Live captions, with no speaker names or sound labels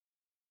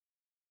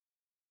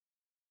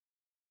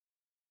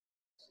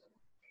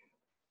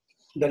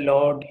The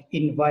Lord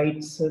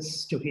invites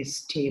us to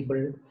his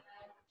table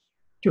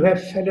to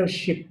have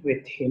fellowship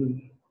with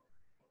him,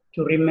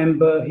 to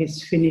remember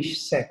his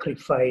finished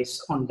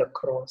sacrifice on the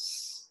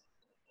cross.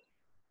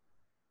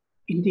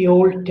 In the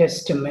Old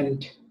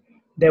Testament,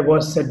 there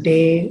was a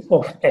day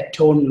of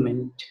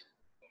atonement,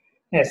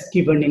 as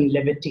given in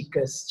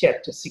Leviticus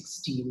chapter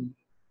 16.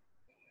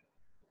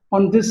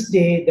 On this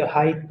day, the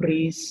high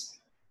priest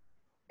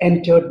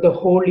entered the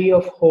Holy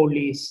of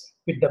Holies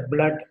with the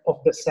blood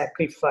of the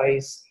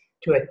sacrifice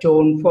to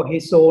atone for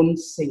his own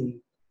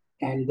sin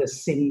and the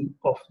sin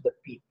of the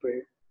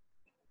people.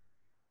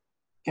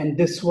 And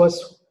this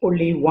was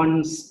only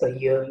once a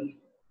year.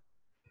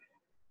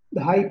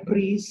 The high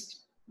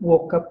priest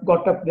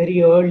got up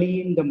very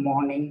early in the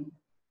morning,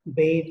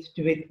 bathed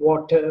with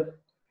water,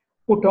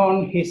 put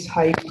on his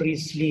high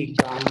priestly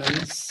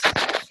garments,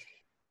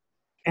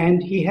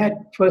 and he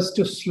had first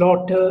to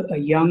slaughter a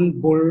young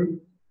bull.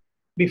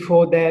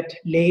 Before that,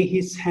 lay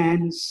his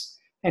hands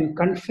and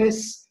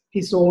confess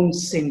his own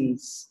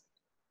sins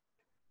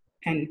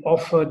and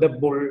offer the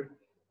bull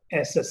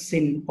as a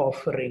sin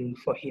offering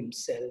for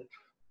himself.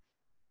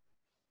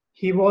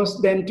 He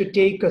was then to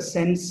take a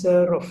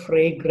censer of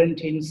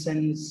fragrant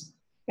incense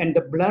and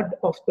the blood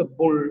of the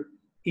bull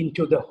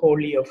into the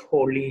Holy of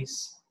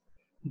Holies.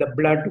 The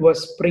blood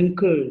was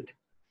sprinkled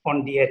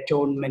on the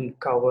atonement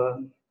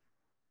cover.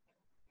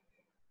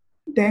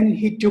 Then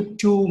he took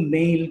 2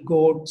 male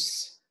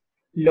goats.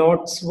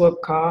 Lots were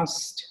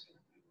cast.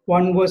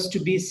 One was to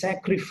be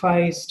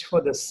sacrificed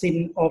for the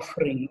sin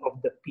offering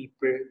of the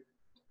people.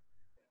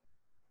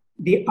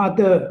 The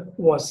other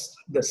was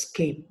the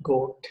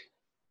scapegoat.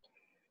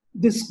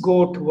 This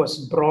goat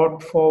was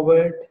brought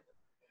forward.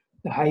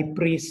 The high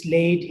priest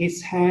laid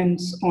his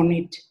hands on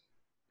it,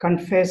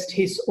 confessed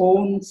his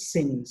own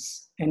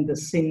sins and the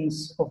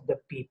sins of the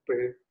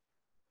people.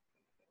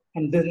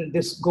 And then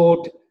this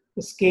goat,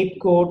 the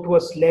scapegoat,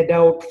 was led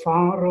out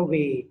far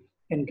away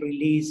and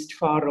released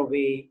far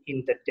away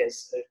in the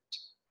desert.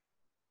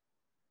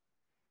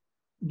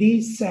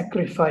 These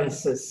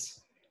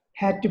sacrifices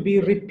had to be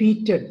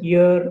repeated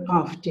year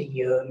after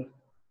year.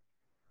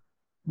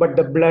 But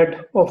the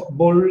blood of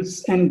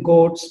bulls and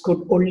goats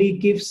could only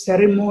give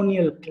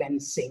ceremonial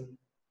cleansing.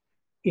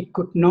 It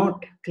could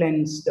not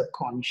cleanse the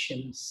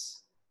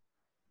conscience.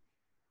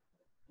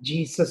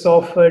 Jesus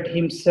offered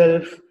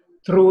himself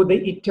through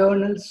the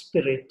eternal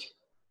Spirit,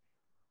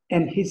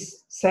 and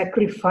his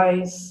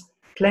sacrifice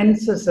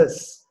cleanses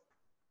us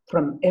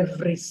from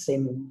every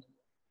sin.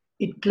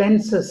 It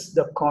cleanses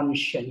the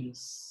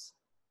conscience.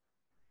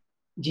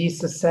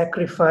 Jesus'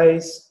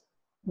 sacrifice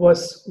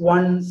was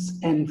once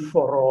and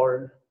for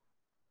all.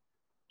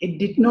 It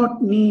did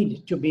not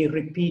need to be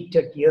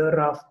repeated year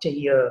after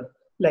year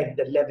like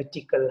the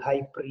Levitical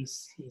high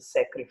priestly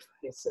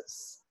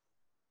sacrifices,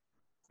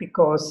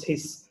 because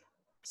his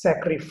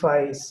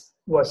sacrifice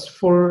was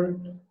full,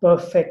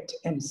 perfect,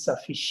 and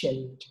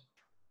sufficient.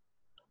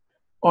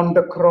 On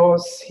the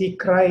cross, he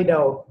cried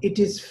out, "It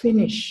is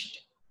finished."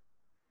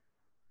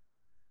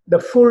 The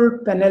full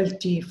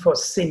penalty for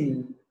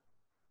sin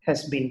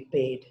has been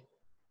paid.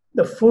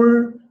 The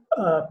full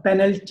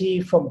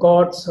penalty for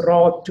God's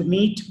wrath, to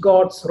meet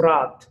God's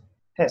wrath,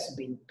 has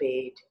been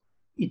paid.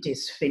 It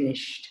is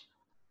finished.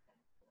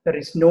 There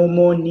is no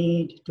more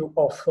need to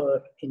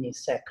offer any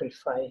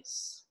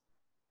sacrifice.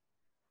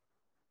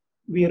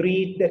 We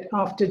read that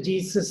after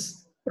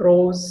Jesus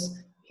rose,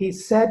 he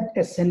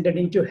ascended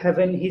into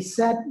heaven, he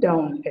sat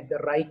down at the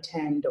right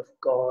hand of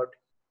God.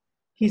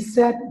 He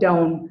sat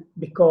down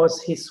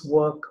because his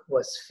work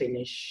was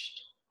finished.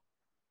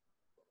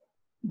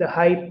 The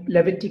high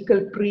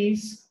Levitical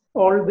priests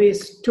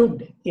always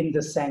stood in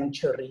the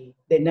sanctuary.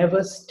 They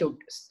never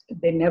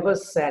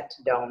sat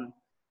down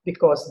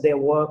because their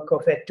work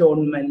of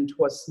atonement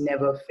was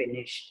never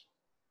finished.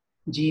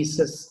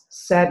 Jesus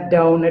sat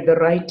down at the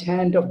right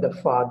hand of the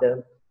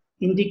Father,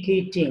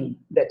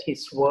 indicating that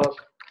his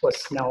work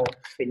was now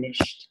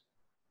finished.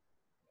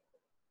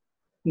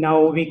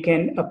 Now we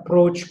can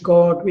approach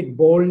God with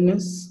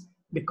boldness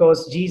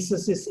because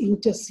Jesus is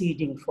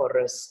interceding for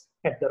us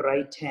at the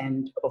right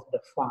hand of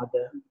the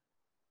Father.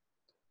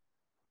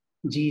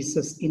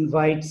 Jesus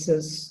invites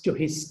us to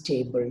his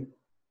table,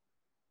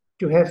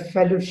 to have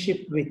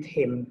fellowship with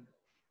him,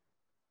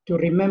 to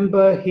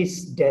remember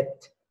his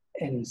death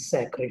and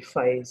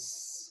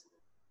sacrifice.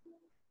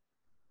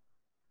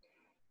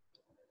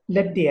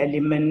 Let the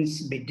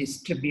elements be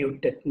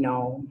distributed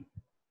now.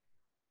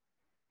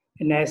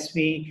 And as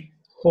we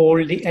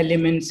hold the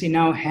elements in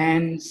our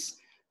hands,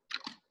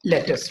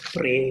 let us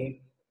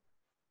pray.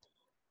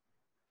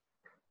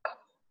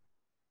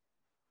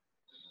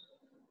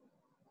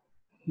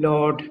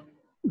 Lord,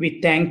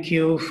 we thank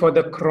you for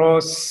the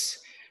cross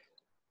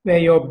where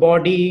your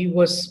body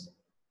was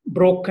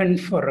broken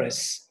for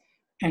us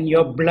and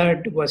your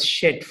blood was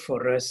shed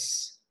for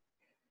us.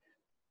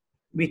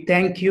 We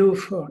thank you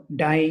for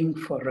dying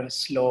for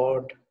us,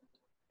 Lord.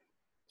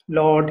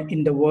 Lord,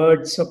 in the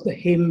words of the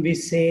hymn we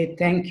say,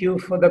 thank you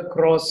for the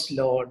cross,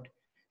 Lord.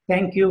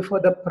 Thank you for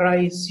the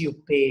price you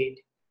paid.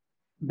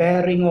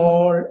 Bearing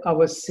all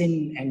our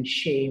sin and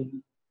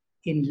shame,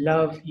 in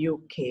love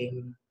you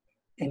came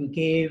and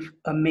gave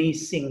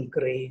amazing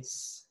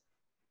grace.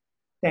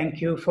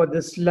 Thank you for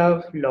this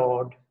love,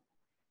 Lord.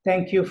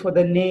 Thank you for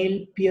the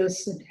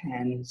nail-pierced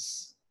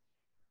hands.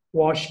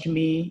 Washed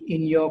me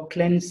in your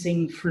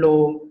cleansing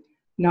flow.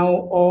 Now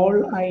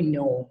all I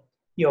know,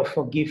 your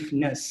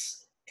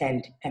forgiveness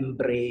and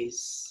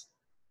embrace.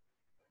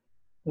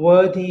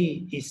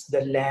 Worthy is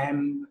the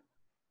Lamb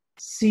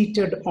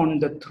seated on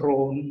the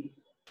throne.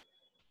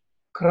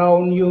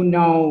 Crown you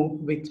now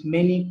with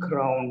many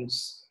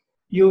crowns.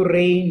 You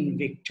reign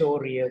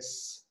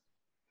victorious.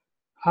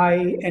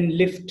 High and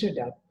lifted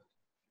up,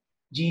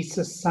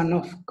 Jesus, Son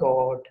of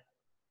God,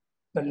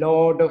 the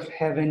Lord of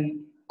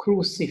heaven,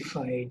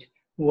 crucified.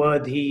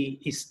 Worthy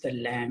is the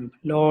Lamb.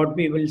 Lord,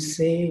 we will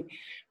say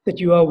that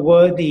you are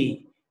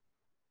worthy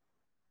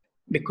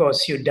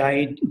because you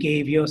died,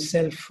 gave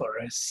yourself for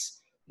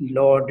us.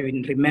 Lord,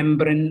 in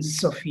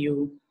remembrance of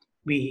you,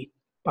 we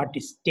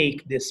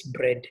partake this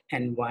bread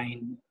and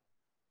wine.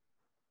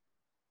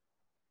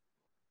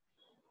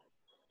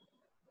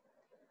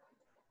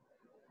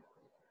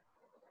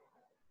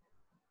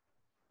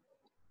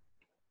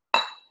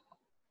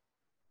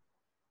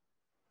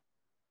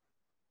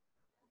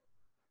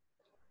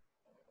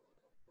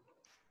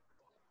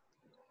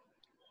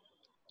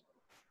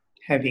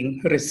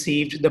 Having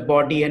received the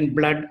body and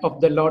blood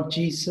of the Lord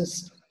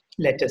Jesus,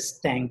 let us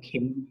thank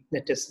him.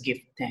 Let us give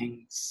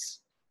thanks.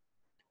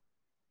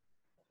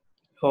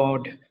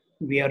 Lord,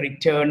 we are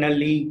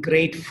eternally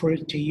grateful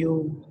to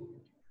you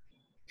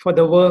for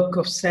the work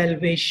of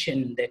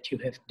salvation that you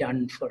have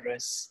done for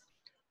us.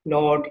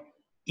 Lord,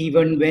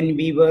 even when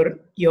we were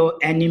your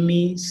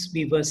enemies,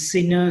 we were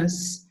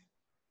sinners,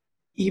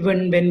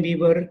 even when we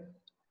were,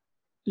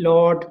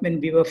 Lord, when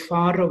we were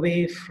far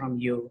away from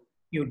you,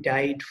 you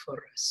died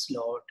for us,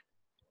 Lord.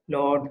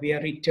 Lord, we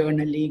are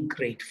eternally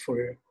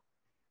grateful.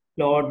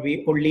 Lord,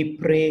 we only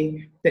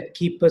pray that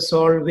keep us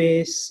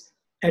always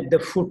at the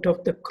foot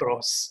of the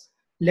cross,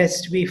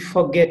 lest we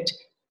forget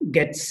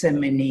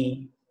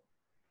Gethsemane,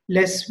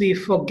 lest we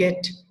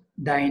forget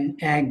thine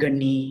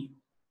agony,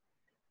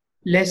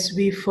 lest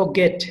we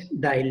forget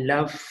thy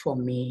love for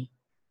me.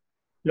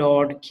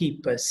 Lord,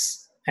 keep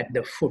us at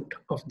the foot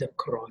of the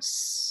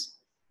cross.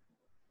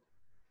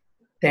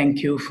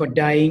 Thank you for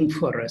dying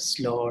for us,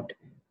 Lord.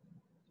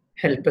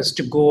 Help us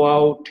to go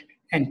out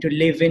and to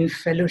live in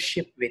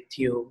fellowship with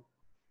you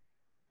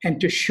and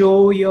to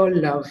show your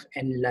love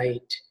and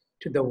light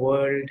to the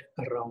world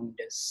around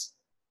us.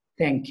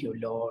 Thank you,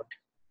 Lord.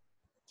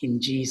 In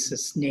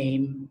Jesus'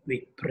 name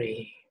we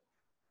pray.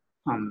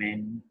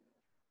 Amen.